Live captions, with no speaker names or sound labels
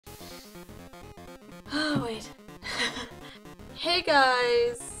Oh, wait. Hey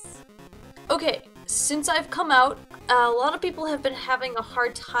guys! Okay, since I've come out, a lot of people have been having a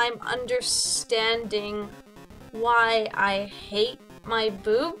hard time understanding why I hate my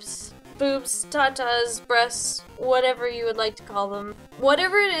boobs. Boobs, tatas, breasts, whatever you would like to call them.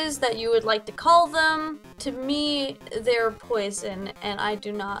 Whatever it is that you would like to call them, to me, they're poison and I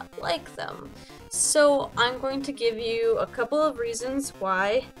do not like them. So I'm going to give you a couple of reasons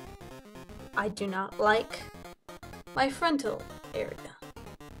why I do not like my frontal area.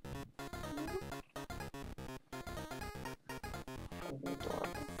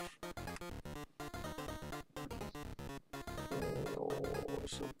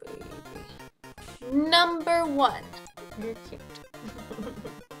 Number one, you're cute.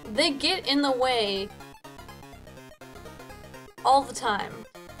 They get in the way all the time,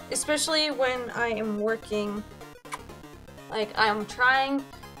 especially when I am working. Like, I'm trying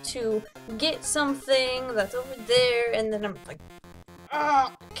to get something that's over there, and then I'm like,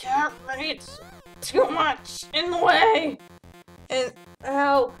 oh, can't reach, too much in the way, and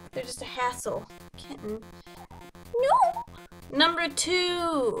oh, they're just a hassle. Kitten. No. Number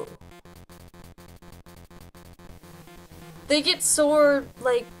two, they get sore,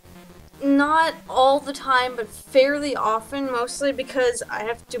 like, not all the time, but fairly often, mostly because I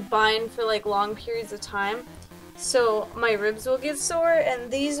have to bind for like long periods of time. So my ribs will get sore and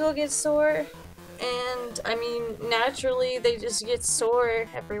these will get sore, and I mean, naturally they just get sore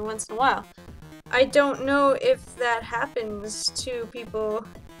every once in a while. I don't know if that happens to people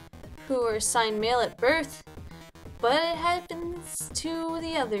who are assigned male at birth, but it happens to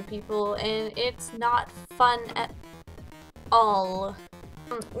the other people, and it's not fun at all.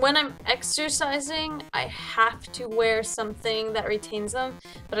 When I'm exercising, I have to wear something that retains them,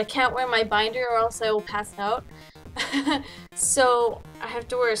 but I can't wear my binder or else I will pass out. So I have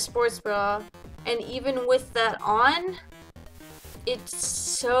to wear a sports bra, and even with that on, it's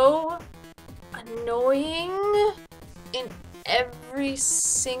so annoying in every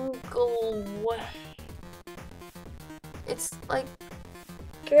single way. It's like,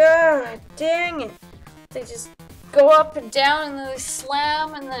 god dang it. They just go up and down and then they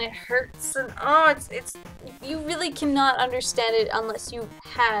slam and then it hurts, and oh, it's you really cannot understand it unless you've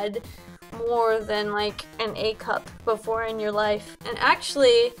had more than like an A cup before in your life. And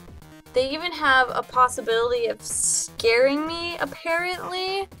actually, they even have a possibility of scaring me,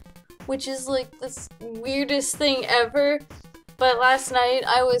 apparently, which is like this weirdest thing ever. But last night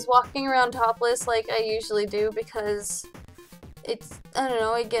I was walking around topless like I usually do because it's, I don't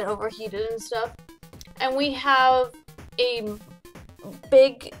know, I get overheated and stuff. And we have a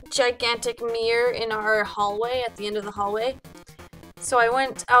big, gigantic mirror in our hallway, at the end of the hallway. So I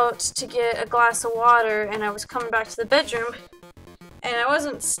went out to get a glass of water, and I was coming back to the bedroom, and I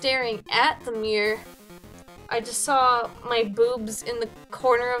wasn't staring at the mirror. I just saw my boobs in the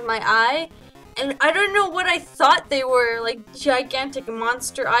corner of my eye, and I don't know what I thought they were, like gigantic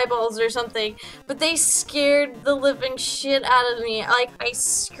monster eyeballs or something, but they scared the living shit out of me. Like, I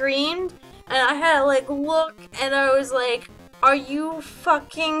screamed, and I had to like look, and I was like, are you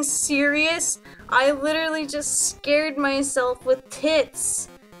fucking serious? I literally just scared myself with tits.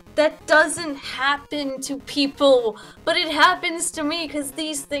 That doesn't happen to people, but it happens to me because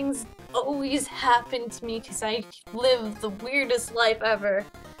these things always happen to me because I live the weirdest life ever.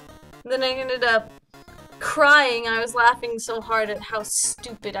 Then I ended up crying. I was laughing so hard at how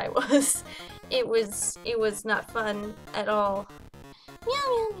stupid I was. It was not fun at all. Meow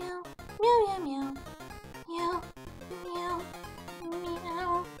meow meow. Meow meow meow. Meow meow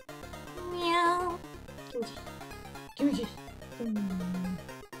meow. Meow. Give me a kiss.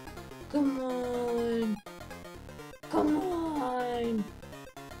 Come on. Come on.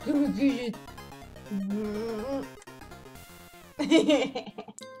 Give me a kiss.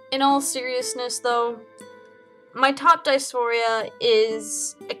 In all seriousness though, my top dysphoria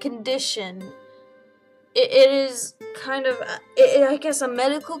is a condition. It is kind of, I guess, a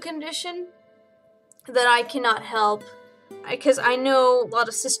medical condition that I cannot help. Because I know a lot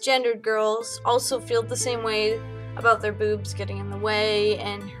of cisgendered girls also feel the same way about their boobs getting in the way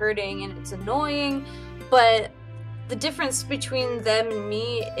and hurting, and it's annoying. But the difference between them and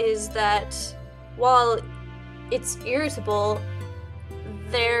me is that while it's irritable,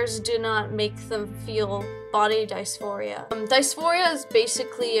 theirs do not make them feel body dysphoria. Dysphoria is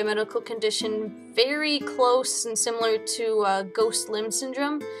basically a medical condition very close and similar to ghost limb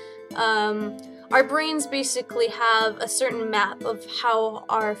syndrome. Our brains basically have a certain map of how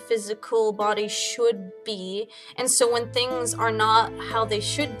our physical body should be, and so when things are not how they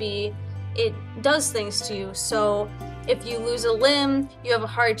should be, it does things to you. So if you lose a limb, you have a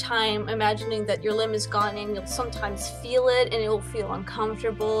hard time imagining that your limb is gone, and you'll sometimes feel it and it will feel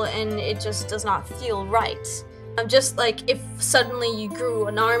uncomfortable and it just does not feel right. Just like if suddenly you grew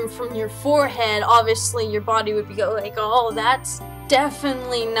an arm from your forehead, obviously your body would be like, oh, that's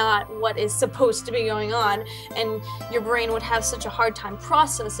definitely not what is supposed to be going on, and your brain would have such a hard time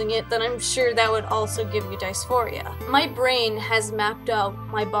processing it that I'm sure that would also give you dysphoria. My brain has mapped out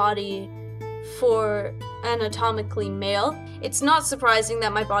my body for anatomically male. It's not surprising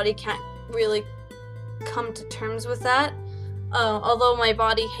that my body can't really come to terms with that, although my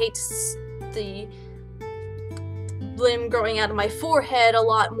body hates the limb growing out of my forehead a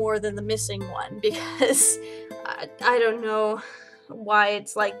lot more than the missing one, because I don't know why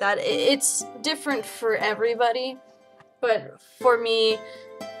it's like that. It's different for everybody, but for me,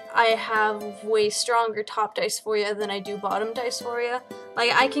 I have way stronger top dysphoria than I do bottom dysphoria.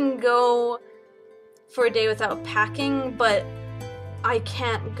 Like, I can go for a day without packing, but I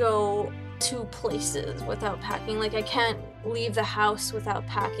can't go 2 places without packing. Like, I can't leave the house without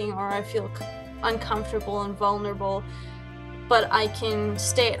packing, or I feel uncomfortable and vulnerable, but I can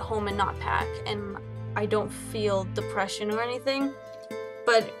stay at home and not pack, and I don't feel depression or anything.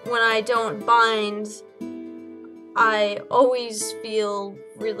 But when I don't bind, I always feel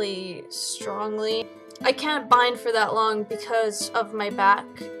really strongly. I can't bind for that long because of my back,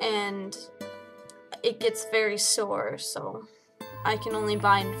 and it gets very sore, so I can only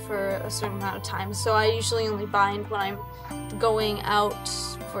bind for a certain amount of time. So I usually only bind when I'm going out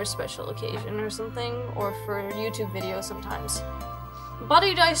for a special occasion or something, or for YouTube videos sometimes.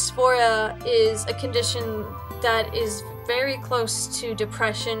 Body dysphoria is a condition that is very close to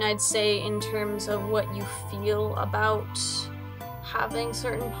depression, I'd say, in terms of what you feel about having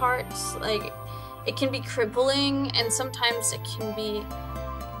certain parts. Like, it can be crippling, and sometimes it can be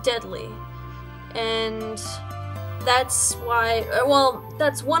deadly. And that's why, well,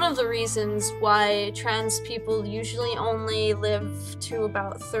 that's one of the reasons why trans people usually only live to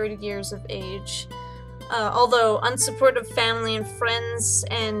about 30 years of age. Although unsupportive family and friends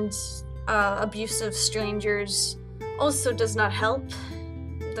and abusive strangers also does not help.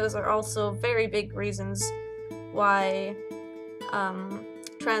 Those are also very big reasons why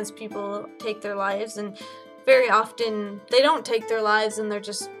trans people take their lives, and very often they don't take their lives and they're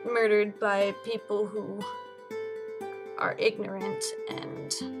just murdered by people who are ignorant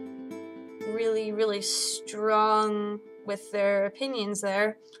and really, really strong with their opinions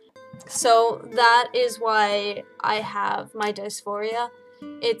there. So that is why I have my dysphoria.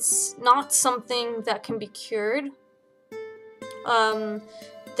 It's not something that can be cured.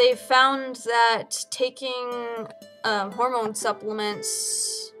 They found that taking hormone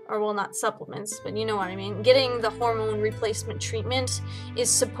supplements, or well, not supplements, but you know what I mean, getting the hormone replacement treatment is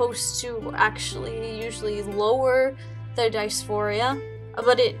supposed to actually usually lower their dysphoria,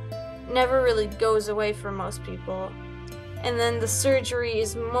 but it never really goes away for most people. And then the surgery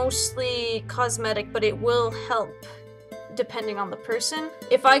is mostly cosmetic, but it will help depending on the person.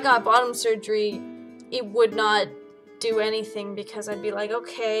 If I got bottom surgery, it would not do anything, because I'd be like,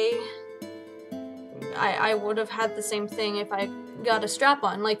 okay, I would have had the same thing if I got a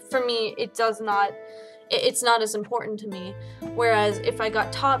strap-on. Like, for me, it's not as important to me. Whereas if I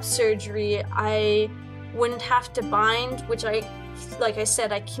got top surgery, I wouldn't have to bind, which like I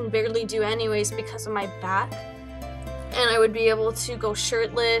said, I can barely do anyways because of my back. And I would be able to go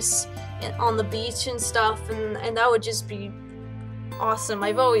shirtless on the beach and stuff, and that would just be awesome.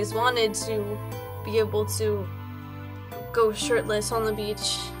 I've always wanted to be able to go shirtless on the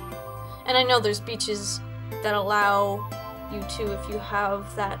beach. And I know there's beaches that allow you to if you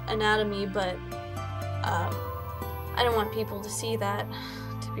have that anatomy, but I don't want people to see that,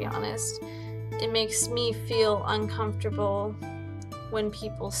 to be honest. It makes me feel uncomfortable when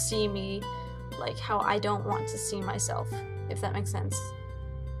people see me like how I don't want to see myself, if that makes sense.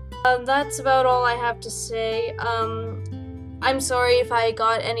 That's about all I have to say. I'm sorry if I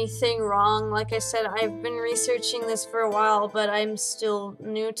got anything wrong. Like I said, I've been researching this for a while, but I'm still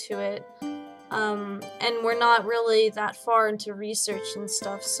new to it. And we're not really that far into research and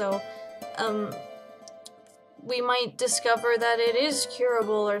stuff, so we might discover that it is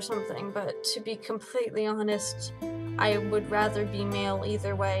curable or something, but to be completely honest, I would rather be male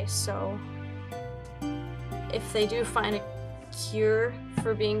either way, so if they do find a cure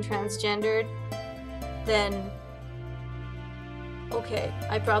for being transgendered, then okay,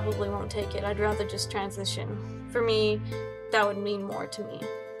 I probably won't take it. I'd rather just transition. For me, that would mean more to me.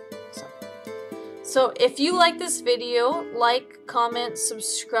 So if you like this video, like, comment,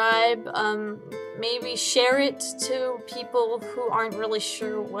 subscribe, maybe share it to people who aren't really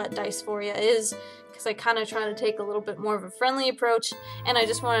sure what dysphoria is, because I kind of try to take a little bit more of a friendly approach, and I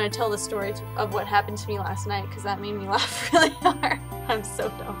just wanted to tell the story of what happened to me last night, because that made me laugh really hard. I'm so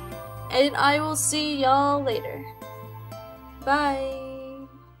dumb. And I will see y'all later. Bye!